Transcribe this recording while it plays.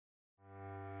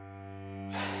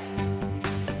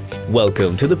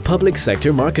Welcome to the Public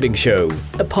Sector Marketing Show,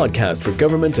 a podcast for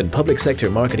government and public sector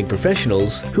marketing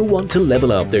professionals who want to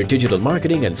level up their digital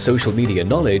marketing and social media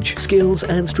knowledge, skills,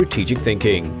 and strategic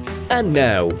thinking. And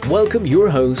now, welcome your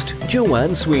host,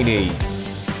 Joanne Sweeney.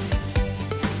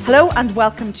 Hello and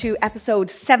welcome to episode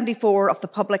 74 of the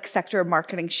Public Sector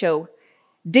Marketing Show.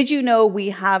 Did you know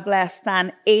we have less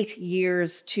than 8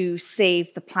 years to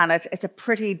save the planet? It's a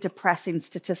pretty depressing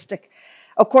statistic.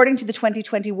 According to the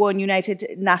 2021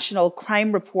 United National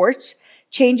Crime Report,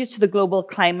 changes to the global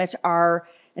climate are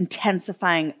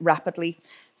intensifying rapidly.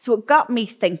 So it got me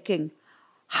thinking,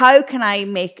 how can I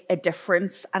make a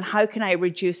difference and how can I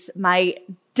reduce my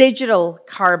digital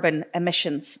carbon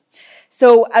emissions?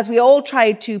 So as we all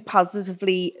try to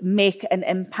positively make an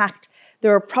impact,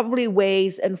 there are probably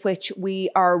ways in which we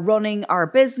are running our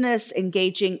business,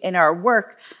 engaging in our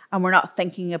work, and we're not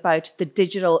thinking about the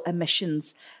digital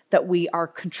emissions that we are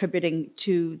contributing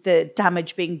to the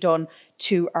damage being done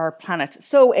to our planet.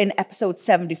 So in episode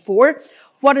 74,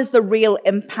 what is the real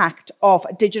impact of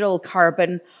digital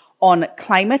carbon on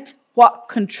climate? What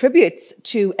contributes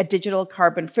to a digital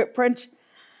carbon footprint?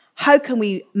 How can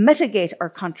we mitigate our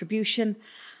contribution?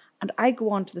 And I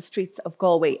go onto the streets of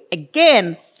Galway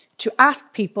again to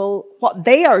ask people what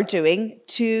they are doing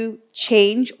to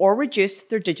change or reduce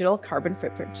their digital carbon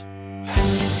footprint.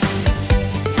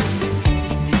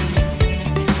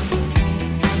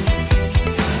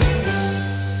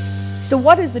 So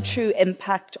what is the true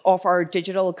impact of our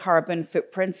digital carbon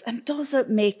footprints, and does it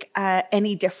make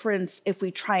any difference if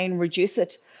we try and reduce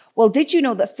it? Well, did you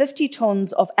know that 50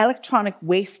 tonnes of electronic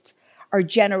waste are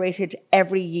generated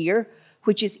every year,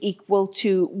 which is equal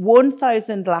to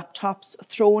 1,000 laptops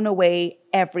thrown away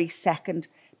every second,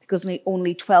 because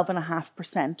only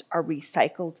 12.5% are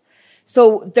recycled.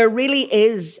 So there really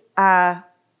is an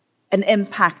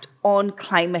impact on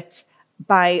climate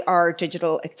by our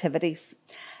digital activities.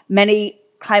 Many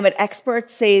climate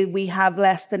experts say we have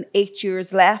less than 8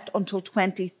 years left until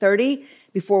 2030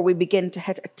 before we begin to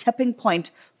hit a tipping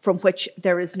point from which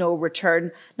there is no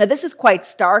return. Now, this is quite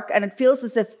stark, and it feels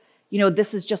as if,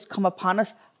 this has just come upon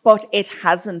us, but it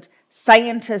hasn't.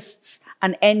 Scientists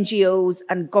and NGOs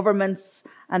and governments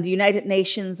and the United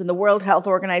Nations and the World Health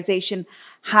Organization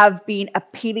have been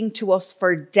appealing to us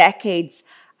for decades.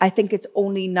 I think it's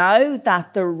only now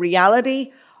that the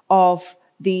reality of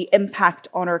the impact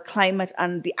on our climate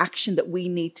and the action that we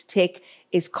need to take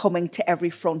is coming to every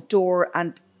front door,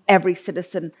 and every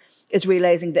citizen is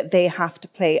realizing that they have to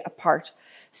play a part.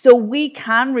 So we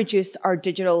can reduce our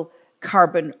digital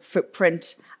carbon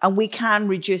footprint, and we can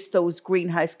reduce those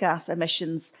greenhouse gas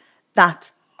emissions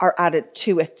that are added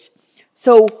to it.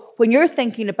 So when you're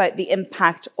thinking about the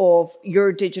impact of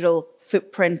your digital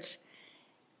footprint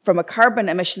from a carbon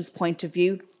emissions point of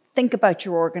view, think about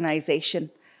your organization.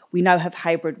 We now have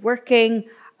hybrid working.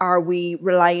 Are we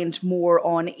reliant more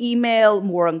on email,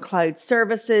 more on cloud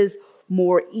services,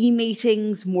 more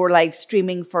e-meetings, more live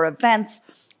streaming for events?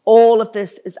 All of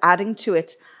this is adding to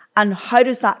it. And how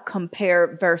does that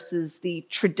compare versus the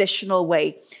traditional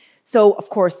way? So, of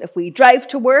course, if we drive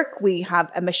to work, we have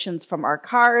emissions from our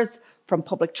cars, from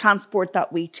public transport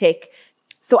that we take.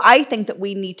 So I think that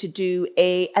we need to do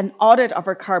an audit of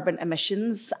our carbon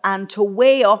emissions and to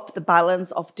weigh up the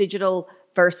balance of digital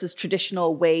versus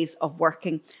traditional ways of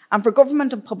working. And for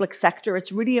government and public sector,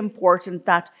 it's really important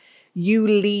that you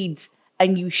lead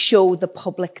and you show the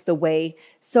public the way.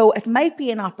 So it might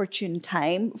be an opportune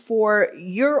time for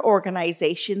your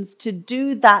organizations to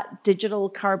do that digital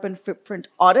carbon footprint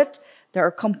audit. There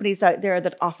are companies out there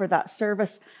that offer that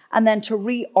service, and then to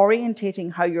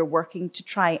reorientating how you're working to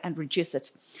try and reduce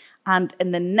it. And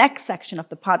in the next section of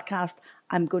the podcast,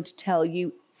 I'm going to tell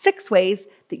you 6 ways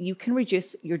that you can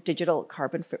reduce your digital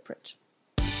carbon footprint.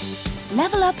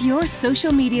 Level up your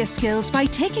social media skills by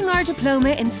taking our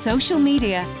diploma in social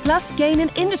media, plus gain an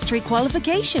industry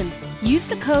qualification. Use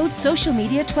the code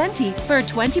SOCIALMEDIA20 for a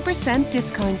 20%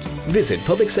 discount. Visit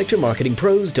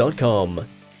publicsectormarketingpros.com.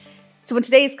 So in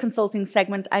today's consulting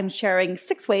segment, I'm sharing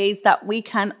 6 ways that we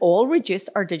can all reduce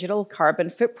our digital carbon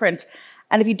footprint.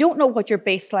 And if you don't know what your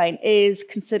baseline is,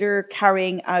 consider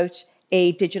carrying out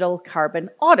a digital carbon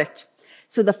audit.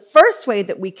 So the first way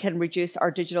that we can reduce our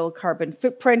digital carbon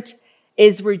footprint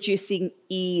is reducing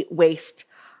e-waste.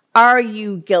 Are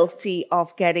you guilty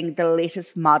of getting the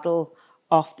latest model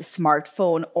of the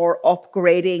smartphone or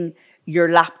upgrading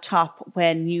your laptop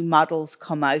when new models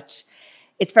come out?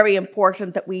 It's very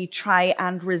important that we try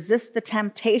and resist the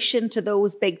temptation to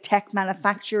those big tech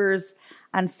manufacturers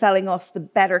and selling us the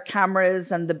better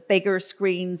cameras and the bigger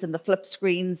screens and the flip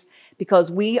screens, because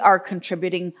we are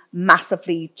contributing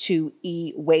massively to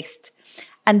e-waste.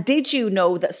 And did you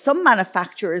know that some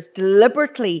manufacturers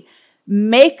deliberately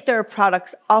make their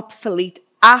products obsolete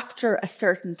after a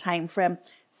certain time frame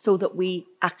so that we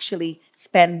actually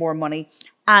spend more money?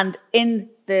 And in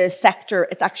the sector,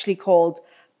 it's actually called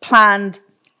planned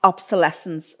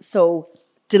obsolescence. So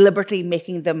deliberately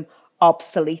making them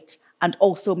obsolete and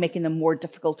also making them more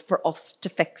difficult for us to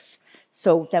fix.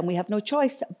 So then we have no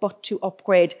choice but to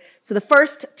upgrade. So the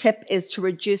first tip is to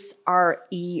reduce our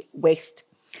e-waste.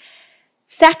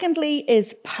 Secondly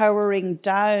is powering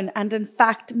down. And in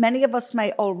fact, many of us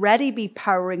might already be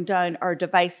powering down our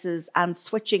devices and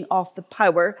switching off the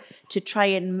power to try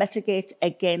and mitigate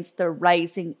against the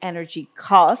rising energy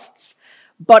costs.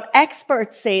 But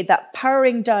experts say that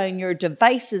powering down your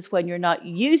devices when you're not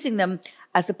using them,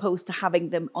 as opposed to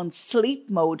having them on sleep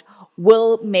mode,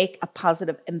 will make a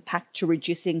positive impact to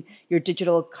reducing your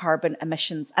digital carbon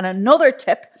emissions. And another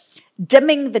tip,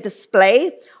 dimming the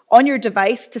display on your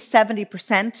device to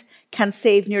 70% can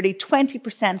save nearly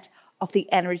 20% of the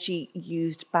energy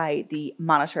used by the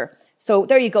monitor. So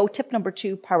there you go, tip number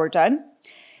 2, power down.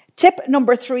 Tip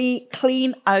number 3,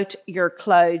 clean out your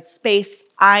cloud space.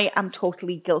 I am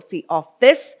totally guilty of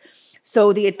this.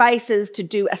 So the advice is to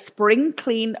do a spring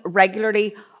clean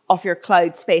regularly of your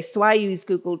cloud space. So I use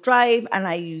Google Drive and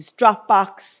I use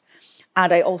Dropbox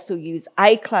and I also use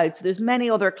iCloud. So there's many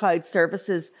other cloud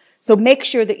services. So make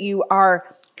sure that you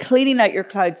are cleaning out your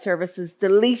cloud services,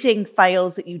 deleting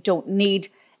files that you don't need,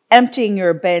 emptying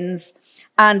your bins.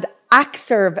 And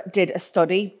Axerve did a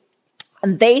study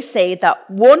and they say that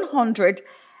 100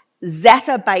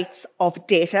 zettabytes of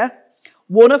data,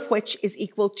 one of which is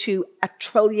equal to 1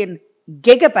 trillion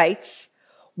gigabytes,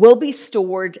 will be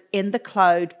stored in the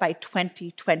cloud by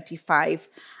 2025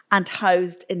 and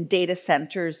housed in data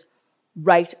centers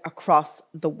right across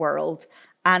the world.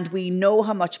 And we know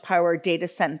how much power data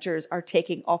centers are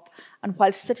taking up. And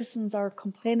while citizens are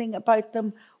complaining about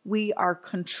them, we are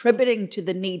contributing to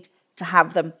the need to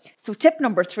have them. So tip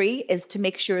number 3 is to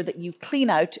make sure that you clean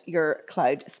out your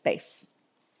cloud space.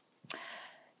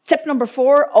 Tip number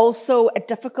 4, also a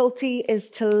difficulty, is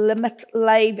to limit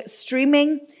live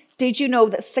streaming. Did you know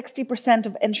that 60%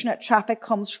 of internet traffic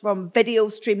comes from video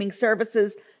streaming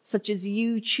services such as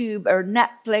YouTube or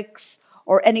Netflix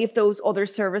or any of those other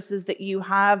services that you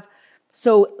have?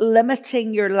 So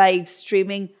limiting your live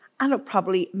streaming, and it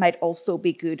probably might also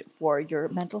be good for your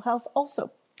mental health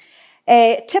also.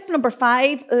 Tip number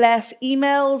 5, less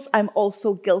emails. I'm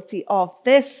also guilty of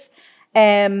this.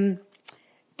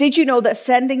 Did you know that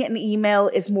sending an email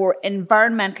is more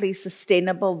environmentally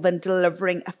sustainable than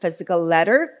delivering a physical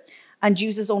letter and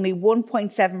uses only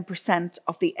 1.7%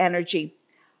 of the energy?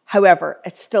 However,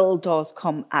 it still does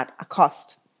come at a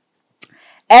cost.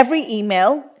 Every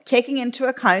email, taking into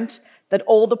account that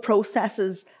all the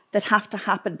processes that have to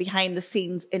happen behind the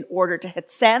scenes in order to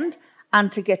hit send and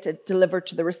to get it delivered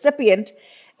to the recipient,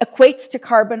 equates to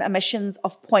carbon emissions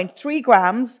of 0.3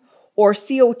 grams or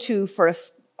CO2 for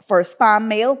a spam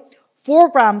mail, 4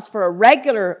 grams for a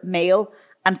regular mail,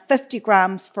 and 50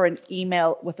 grams for an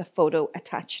email with a photo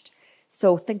attached.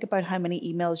 So think about how many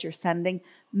emails you're sending.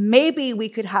 Maybe we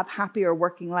could have happier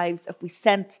working lives if we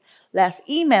sent less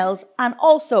emails and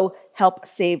also help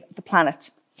save the planet.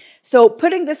 So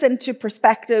putting this into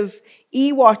perspective,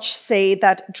 eWatch say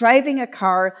that driving a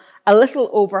car a little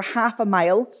over half a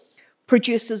mile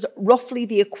produces roughly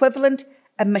the equivalent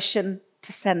emission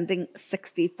to sending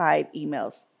 65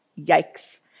 emails.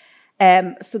 Yikes.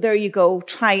 So there you go.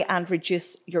 Try and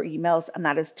reduce your emails, and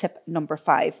that is tip number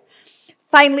 5.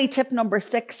 Finally, tip number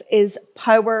 6 is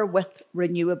power with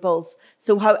renewables.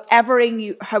 So however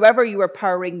you are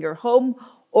powering your home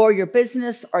or your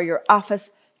business or your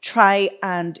office, try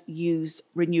and use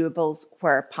renewables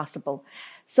where possible.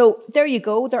 So there you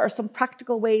go. There are some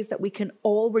practical ways that we can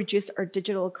all reduce our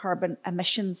digital carbon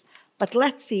emissions. But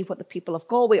let's see what the people of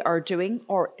Galway are doing,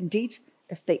 or indeed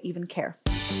if they even care.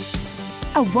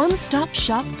 A one-stop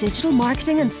shop digital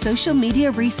marketing and social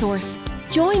media resource.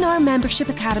 Join our membership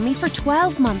academy for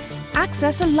 12 months.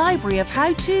 Access a library of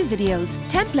how-to videos,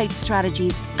 template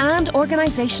strategies, and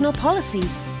organisational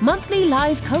policies. Monthly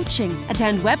live coaching.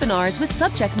 Attend webinars with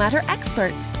subject matter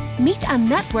experts. Meet and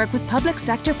network with public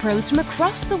sector pros from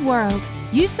across the world.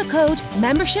 Use the code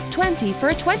MEMBERSHIP20 for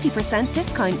a 20%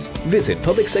 discount. Visit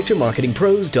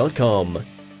publicsectormarketingpros.com.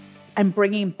 I'm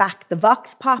bringing back the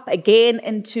Vox Pop again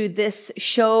into this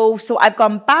show. So I've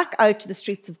gone back out to the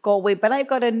streets of Galway, but I've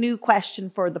got a new question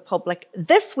for the public.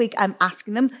 This week, I'm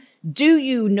asking them, do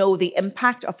you know the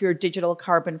impact of your digital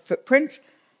carbon footprint?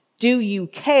 Do you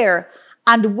care?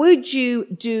 And would you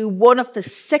do one of the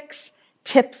 6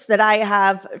 tips that I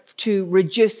have to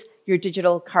reduce your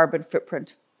digital carbon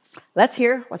footprint? Let's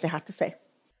hear what they had to say.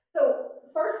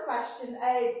 question.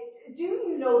 Do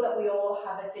you know that we all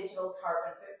have a digital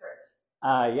carbon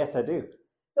footprint? Yes, I do.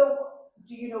 So,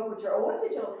 do you know what your own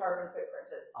digital carbon footprint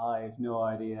is? I've no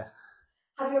idea.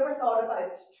 Have you ever thought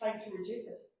about trying to reduce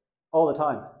it? All the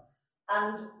time.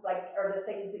 And are there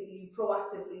things that you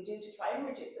proactively do to try and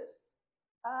reduce it?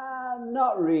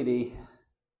 Not really.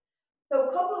 So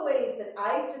a couple of ways that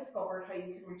I've discovered how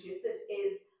you can reduce it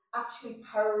is actually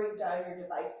powering down your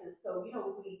devices. So,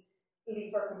 we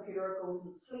leave our computer, it goes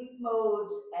in sleep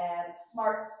mode,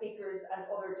 smart speakers and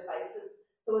other devices.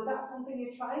 So is that something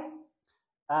you try?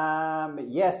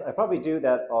 Yes, I probably do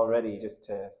that already just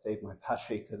to save my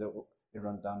battery because it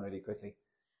runs down really quickly.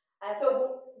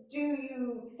 So do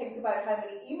you think about how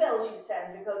many emails you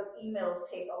send? Because emails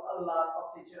take up a lot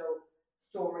of digital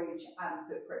storage and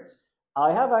footprint.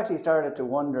 I have actually started to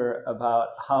wonder about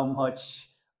how much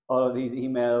all of these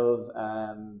emails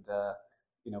and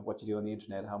what you do on the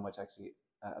internet, how much actually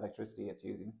electricity it's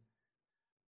using.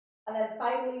 And then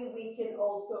finally, we can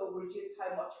also reduce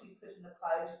how much we put in the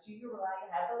cloud. Do you rely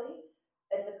heavily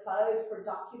in the cloud for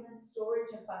document storage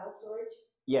and file storage?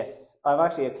 Yes, I'm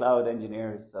actually a cloud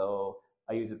engineer, so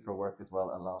I use it for work as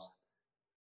well a lot.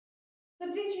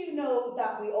 So did you know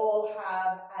that we all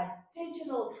have a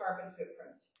digital carbon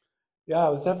footprint? Yeah, I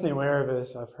was definitely aware of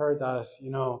it. I've heard that,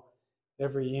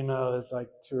 every email is like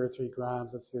 2 or 3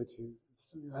 grams of CO2.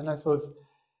 And I suppose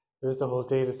there's the whole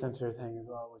data center thing as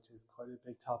well, which is quite a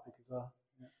big topic as well.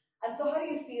 Yeah. And so how do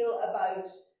you feel about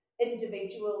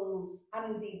individuals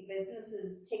and indeed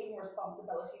businesses taking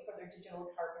responsibility for their digital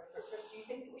carbon footprint? Do you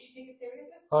think that we should take it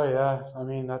seriously? Oh yeah, I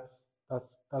mean that's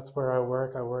where I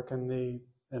work. I work in the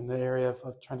area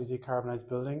of trying to decarbonize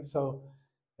buildings. So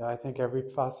yeah, I think every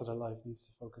facet of life needs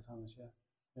to focus on it. Yeah.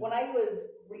 When I was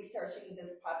researching this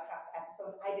podcast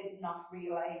episode, I did not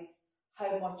realize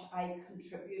how much I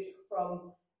contribute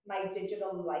from my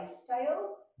digital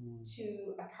lifestyle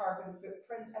to a carbon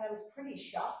footprint, and I was pretty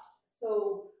shocked.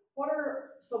 So what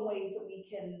are some ways that we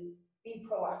can be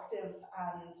proactive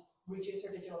and reduce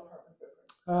our digital carbon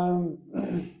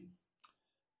footprint?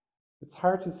 It's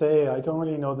hard to say. I don't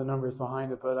really know the numbers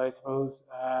behind it, but I suppose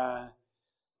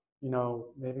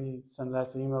maybe send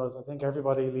less emails. I think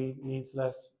everybody needs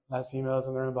less emails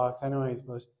in their inbox anyways,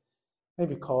 but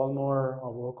maybe call more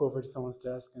or walk over to someone's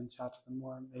desk and chat to them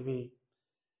more.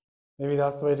 Maybe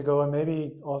that's the way to go, and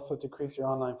maybe also decrease your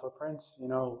online footprint.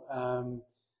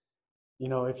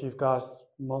 If you've got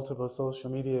multiple social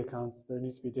media accounts, there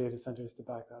needs to be data centers to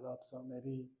back that up. So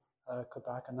maybe cut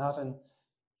back on that, and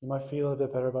you might feel a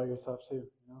bit better about yourself too.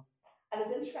 And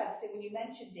it's interesting when you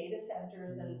mentioned data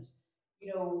centers and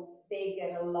they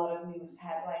get a lot of news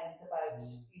headlines about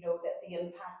the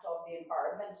impact on the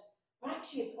environment, but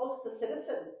actually it's us, the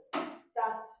citizen,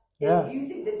 that is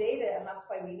using the data, and that's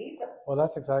why we need them. Well,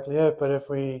 that's exactly it. But if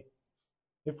we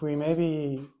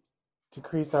maybe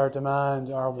decrease our demand,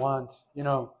 our want,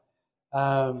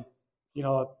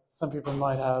 some people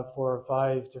might have 4 or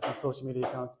 5 different social media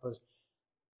accounts, but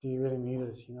do you really need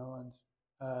it? And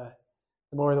the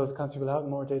more of those accounts people have, the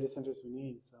more data centers we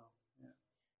need. So yeah.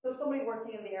 So somebody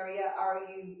working in the area, are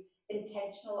you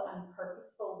intentional and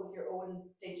purposeful with your own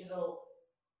digital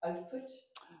output?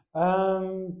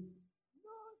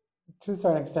 To a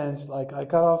certain extent, like I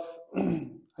got off, I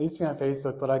used to be on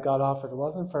Facebook, but I got off it. It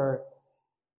wasn't for,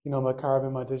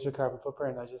 my digital carbon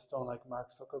footprint. I just don't like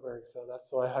Mark Zuckerberg, so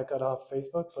that's why I got off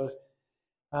Facebook.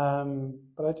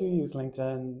 But I do use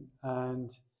LinkedIn,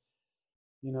 and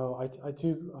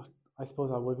I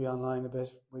suppose I would be online a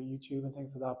bit with YouTube and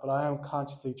things like that. But I am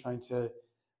consciously trying to,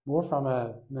 more from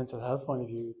a mental health point of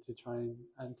view, to try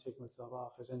and take myself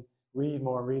off it and read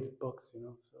books.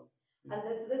 So. And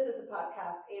this is a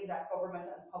podcast aimed at government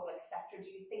and public sector. Do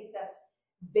you think that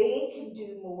they can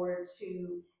do more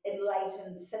to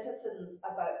enlighten citizens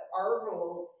about our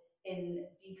role in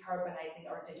decarbonising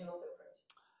our digital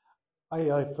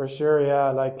footprint? I for sure,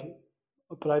 yeah.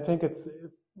 But I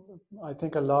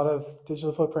think a lot of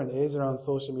digital footprint is around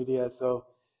social media. So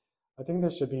I think there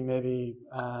should be maybe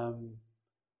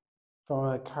from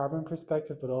a carbon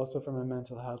perspective, but also from a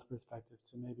mental health perspective,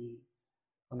 to maybe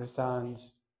understand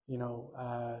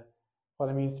what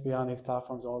it means to be on these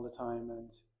platforms all the time.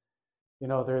 And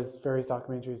there's various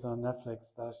documentaries on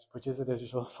Netflix which is a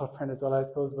digital footprint as well, I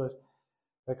suppose, but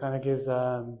that kind of gives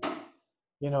an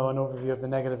overview of the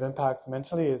negative impacts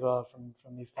mentally as well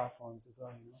from these platforms as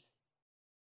well.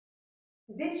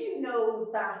 Did you know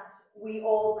that we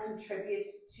all contribute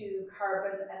to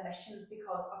carbon emissions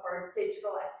because of our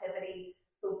digital activity?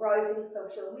 So browsing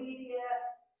social media,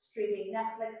 streaming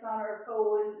Netflix on our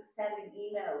phone, sending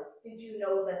emails. Did you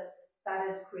know that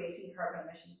is creating carbon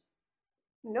emissions?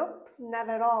 Nope, not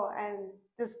at all. And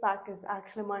this fact is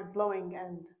actually mind-blowing,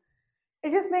 and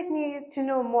it just makes me to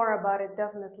know more about it,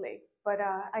 definitely. But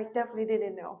I definitely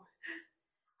didn't know.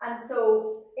 And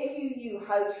so, if you knew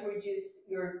how to reduce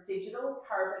your digital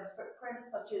carbon footprint,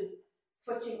 such as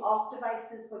switching off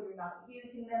devices when you're not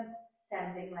using them,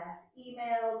 sending less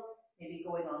emails, maybe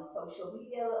going on social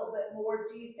media a little bit more,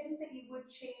 do you think that you would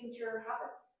change your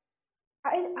habits?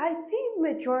 I think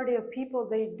majority of people,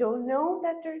 they don't know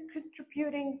that they're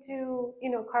contributing to,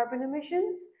 carbon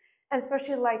emissions, and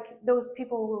especially like those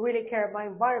people who really care about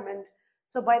environment.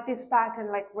 So by this fact and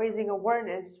like raising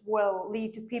awareness will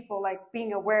lead to people like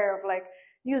being aware of like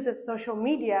use of social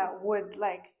media would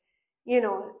like,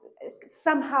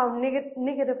 somehow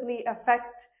negatively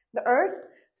affect the earth.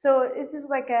 So this is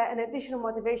like an additional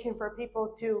motivation for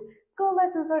people to go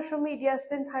less on social media,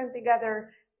 spend time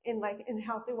together in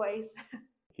healthy ways.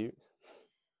 Cute.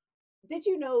 Did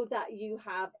you know that you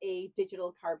have a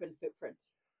digital carbon footprint?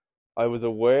 I was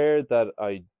aware that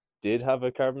I did have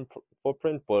a carbon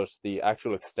footprint, but the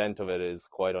actual extent of it is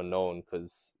quite unknown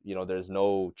because, there's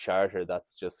no charter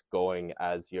that's just going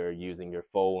as you're using your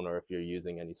phone, or if you're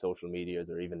using any social medias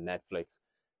or even Netflix,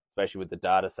 especially with the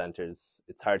data centers,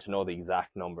 it's hard to know the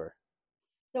exact number.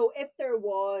 So if there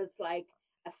was like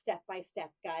a step-by-step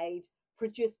guide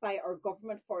produced by our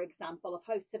government, for example, of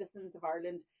how citizens of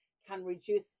Ireland can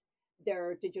reduce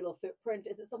their digital footprint,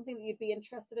 is it something that you'd be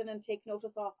interested in and take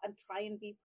notice of and try and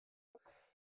be?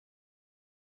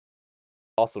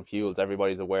 Fossil fuels,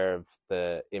 everybody's aware of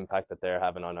the impact that they're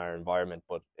having on our environment,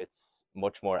 but it's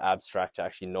much more abstract to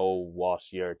actually know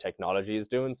what your technology is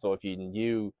doing. So if you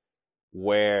knew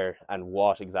where and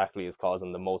what exactly is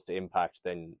causing the most impact,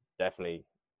 then definitely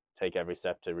take every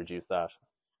step to reduce that.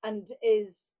 And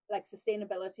is like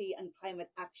sustainability and climate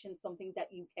action something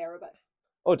that you care about?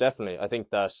 Oh, definitely. I think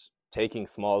that taking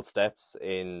small steps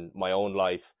in my own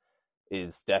life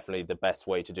is definitely the best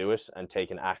way to do it, and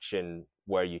taking action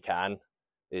where you can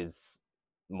is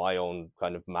my own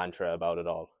kind of mantra about it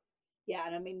all. Yeah,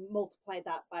 and I mean, multiply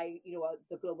that by,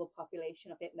 the global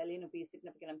population of 8 million would be a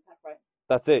significant impact, right?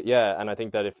 That's it, yeah. And I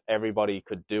think that if everybody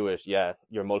could do it, yeah,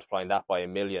 you're multiplying that by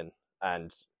 1 million.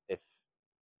 And if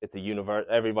it's a universe,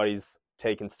 everybody's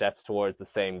taking steps towards the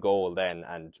same goal then,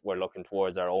 and we're looking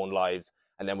towards our own lives,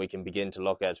 and then we can begin to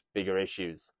look at bigger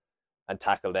issues and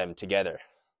tackle them together.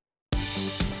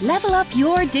 Level up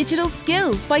your digital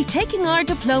skills by taking our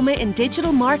diploma in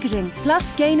digital marketing,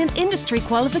 plus gain an industry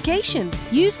qualification.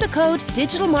 Use the code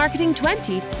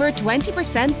DigitalMarketing20 for a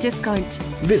 20% discount.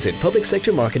 Visit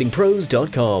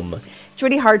publicsectormarketingpros.com. It's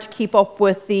really hard to keep up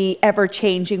with the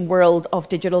ever-changing world of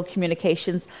digital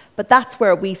communications, but that's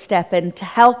where we step in to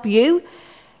help you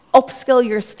upskill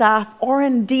your staff, or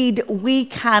indeed we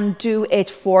can do it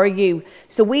for you.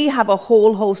 So we have a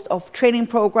whole host of training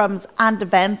programs and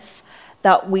events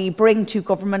that we bring to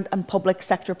government and public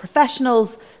sector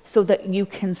professionals so that you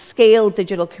can scale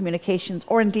digital communications,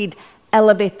 or indeed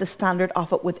elevate the standard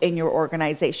of it within your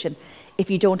organisation. If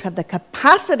you don't have the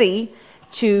capacity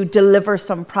to deliver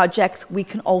some projects, we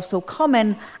can also come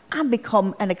in and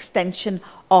become an extension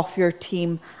of your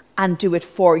team and do it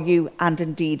for you and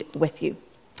indeed with you.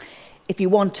 If you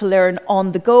want to learn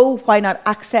on the go, why not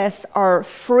access our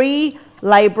free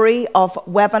library of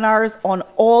webinars on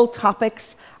all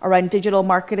topics around digital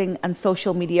marketing and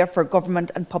social media for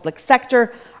government and public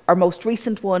sector. Our most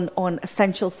recent one on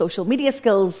essential social media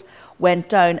skills went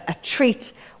down a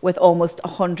treat with almost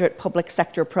 100 public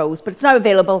sector pros, but it's now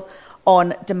available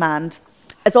on demand.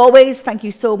 As always, thank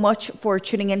you so much for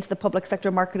tuning into the Public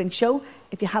Sector Marketing Show.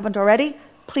 If you haven't already,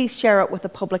 please share it with a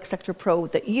public sector pro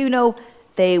that you know.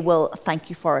 They will thank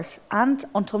you for it. And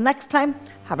until next time,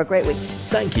 have a great week.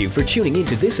 Thank you for tuning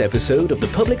into this episode of the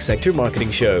Public Sector Marketing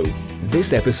Show.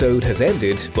 This episode has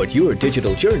ended, but your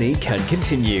digital journey can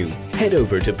continue. Head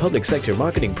over to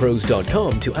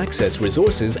publicsectormarketingpros.com to access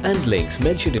resources and links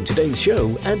mentioned in today's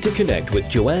show, and to connect with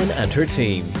Joanne and her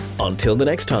team. Until the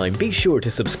next time, be sure to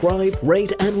subscribe,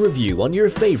 rate and review on your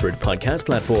favorite podcast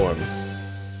platform.